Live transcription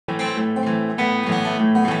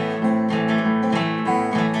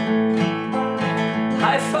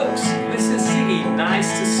Hi folks, this is Siggi.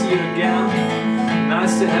 Nice to see you again.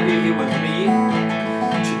 Nice to have you here with me.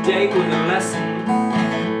 Today with a lesson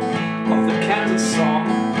of the Kansas song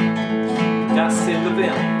Dust in the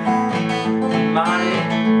Wind. My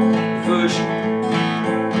version.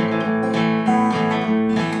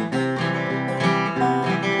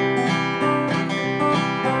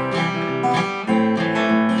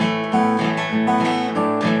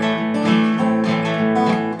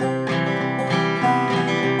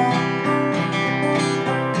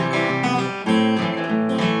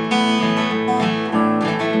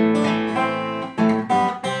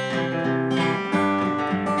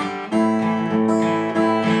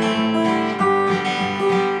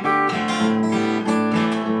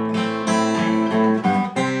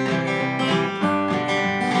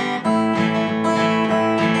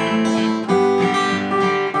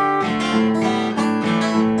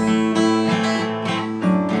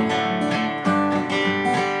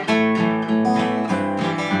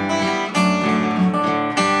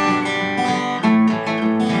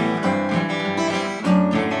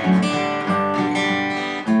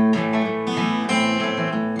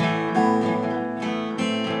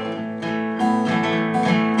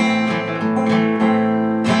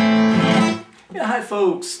 Hi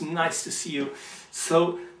folks, nice to see you.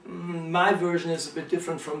 So my version is a bit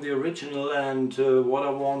different from the original, and what I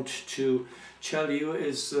want to tell you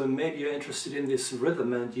is maybe you're interested in this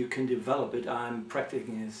rhythm and you can develop it. I'm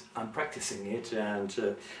practicing it,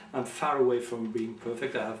 and I'm far away from being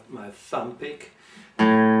perfect. I have my thumb pick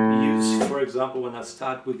used, for example, when I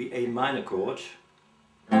start with the A minor chord,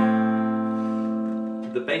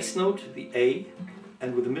 the bass note, the A,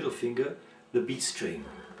 and with the middle finger, the B string.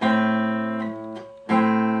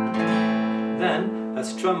 Then I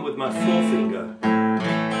strum with my forefinger.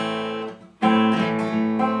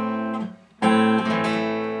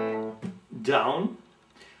 Down.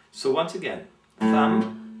 So once again,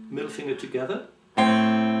 thumb, middle finger together,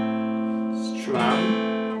 strum,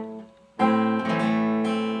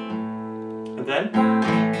 and then,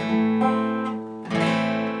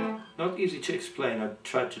 not easy to explain, I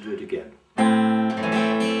tried to do it again.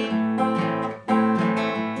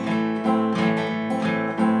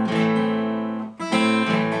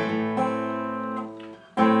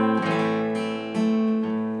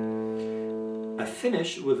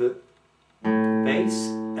 Finish with the bass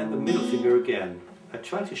and the middle finger again. I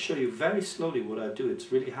try to show you very slowly what I do.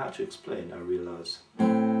 It's really hard to explain, I realize.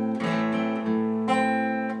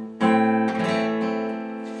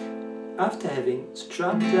 After having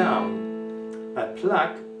strummed down, I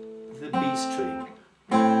pluck the B string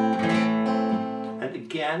and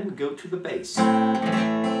again go to the bass.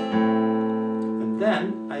 And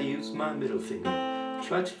then I use my middle finger.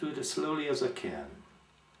 Try to do it as slowly as I can.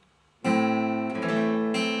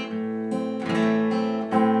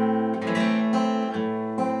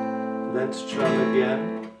 Then strum again.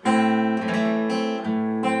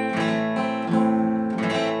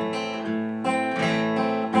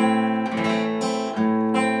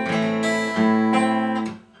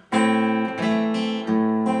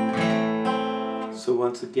 So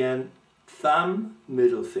once again, thumb,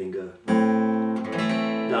 middle finger,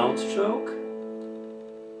 downstroke,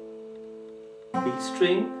 B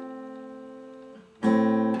string,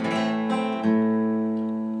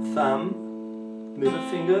 thumb, middle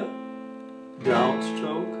finger,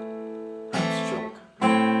 downstroke, upstroke.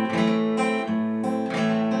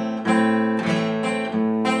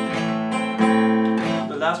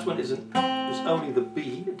 The last one is only the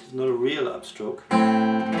B, it is not a real upstroke.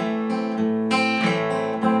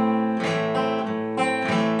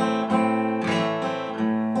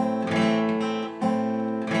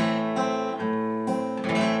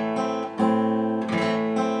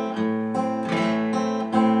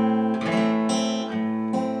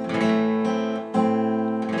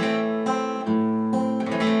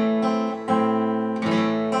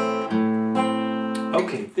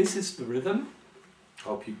 Okay, this is the rhythm.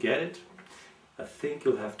 Hope you get it. I think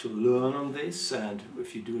you'll have to learn on this, and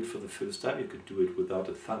if you do it for the first time, you could do it without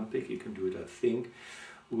a thumb pick. You can do it, I think,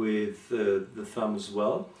 with the thumb as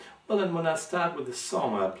well. Well, then when I start with the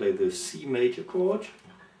song, I play the C major chord,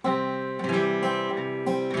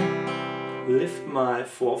 lift my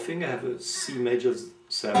forefinger, have a C major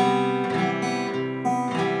 7,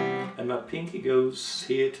 and my pinky goes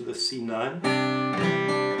here to the C9.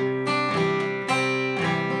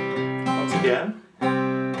 Once again.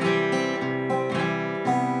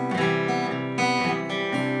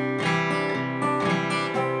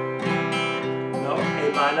 Now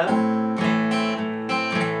A minor.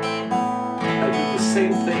 I do the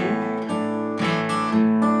same thing.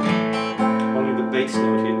 bass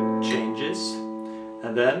note here changes,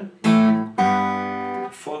 and then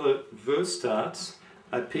for the verse starts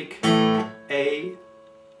I pick A,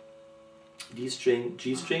 D string,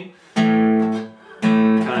 G string, kind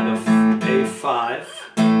of A5,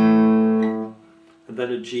 and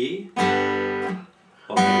then a G,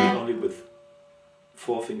 or maybe only with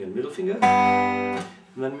forefinger and middle finger, and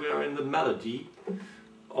then we are in the melody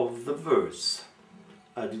of the verse.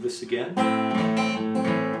 I do this again.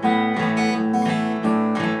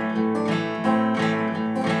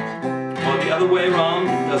 Or the other way around,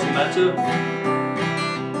 it doesn't matter.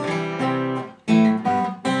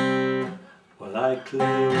 While I close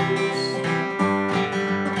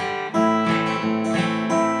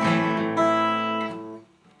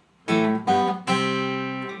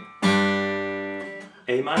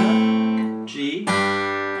A minor, G,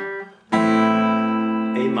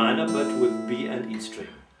 A minor but with B and E string.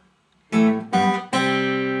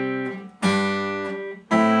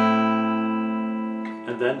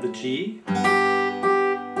 And then the G.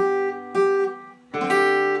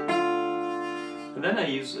 And then I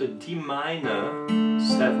use a D minor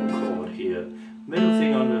 7 chord here. Middle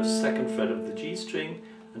finger on the 2nd fret of the G string,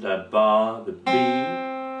 and I bar the B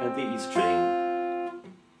and the E string.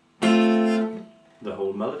 The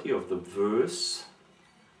whole melody of the verse.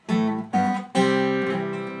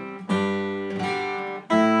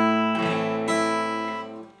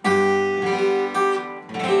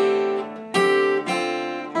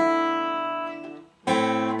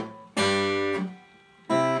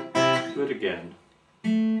 Do it again.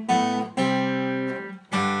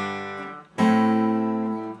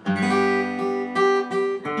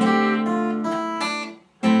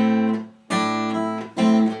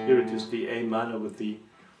 Here it is the A minor with the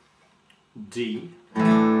D.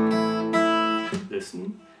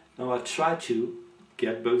 Listen. Now I try to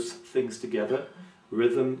get both things together,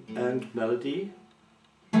 rhythm and melody.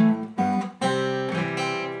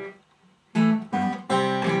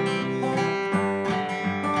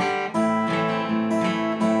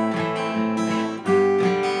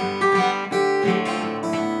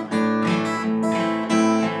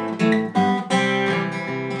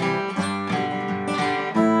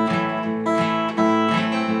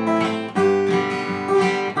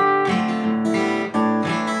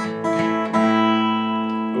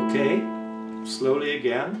 Okay, slowly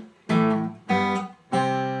again.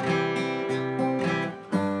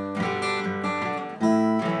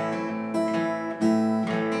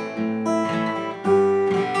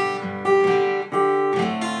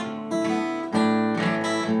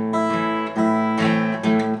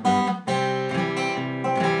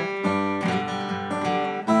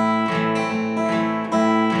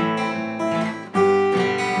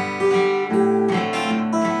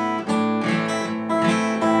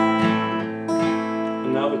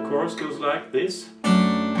 Goes like this. I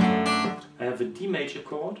have a D major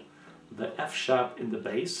chord, the F sharp in the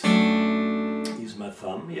bass. Use my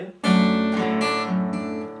thumb here.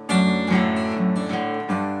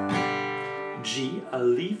 G, I'll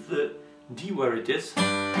leave the D where it is,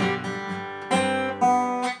 and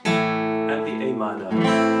the A minor.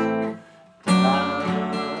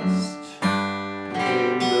 Last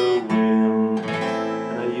in the wind,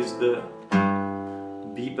 and I use the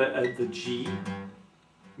B at the G,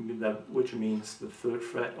 which means the 3rd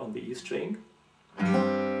fret on the E string,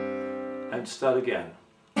 and start again.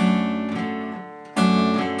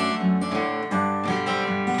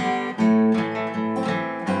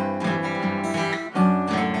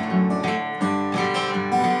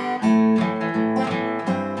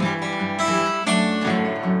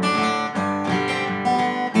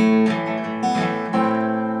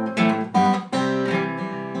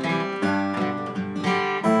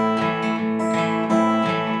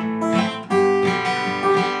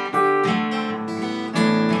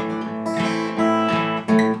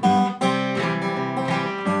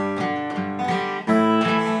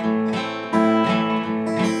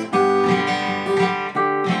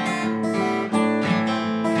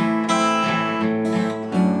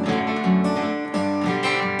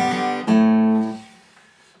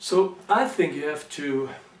 So I think you have to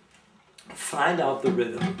find out the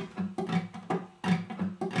rhythm.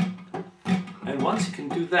 And once you can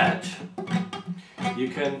do that, you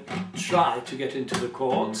can try to get into the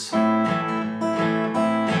chords. And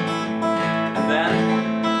then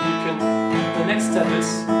you can, the next step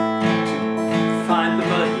is to find the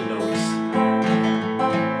melody notes.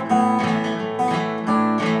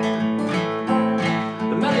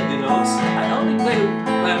 The melody notes, I only play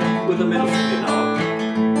them with the middle finger now.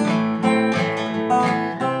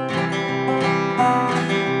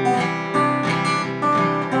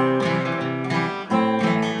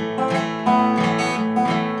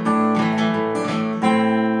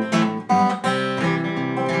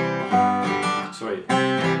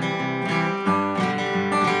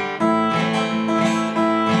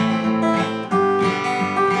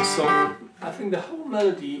 doing the whole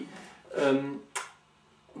melody,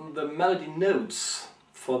 the melody notes,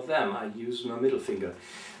 for them I use my middle finger.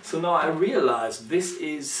 So now I realize this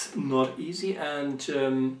is not easy,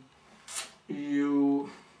 and you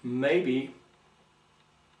maybe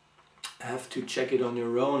have to check it on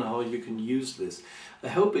your own how you can use this. I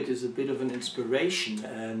hope it is a bit of an inspiration,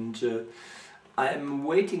 and I'm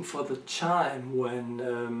waiting for the time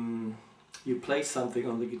when you play something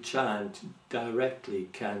on the guitar and directly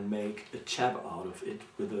can make a tab out of it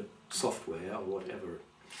with a software or whatever.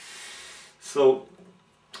 So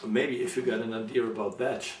maybe if you got an idea about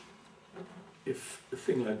that, if a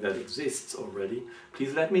thing like that exists already,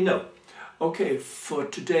 please let me know. Okay, for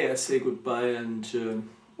today I say goodbye, and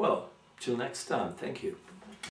well, till next time. Thank you.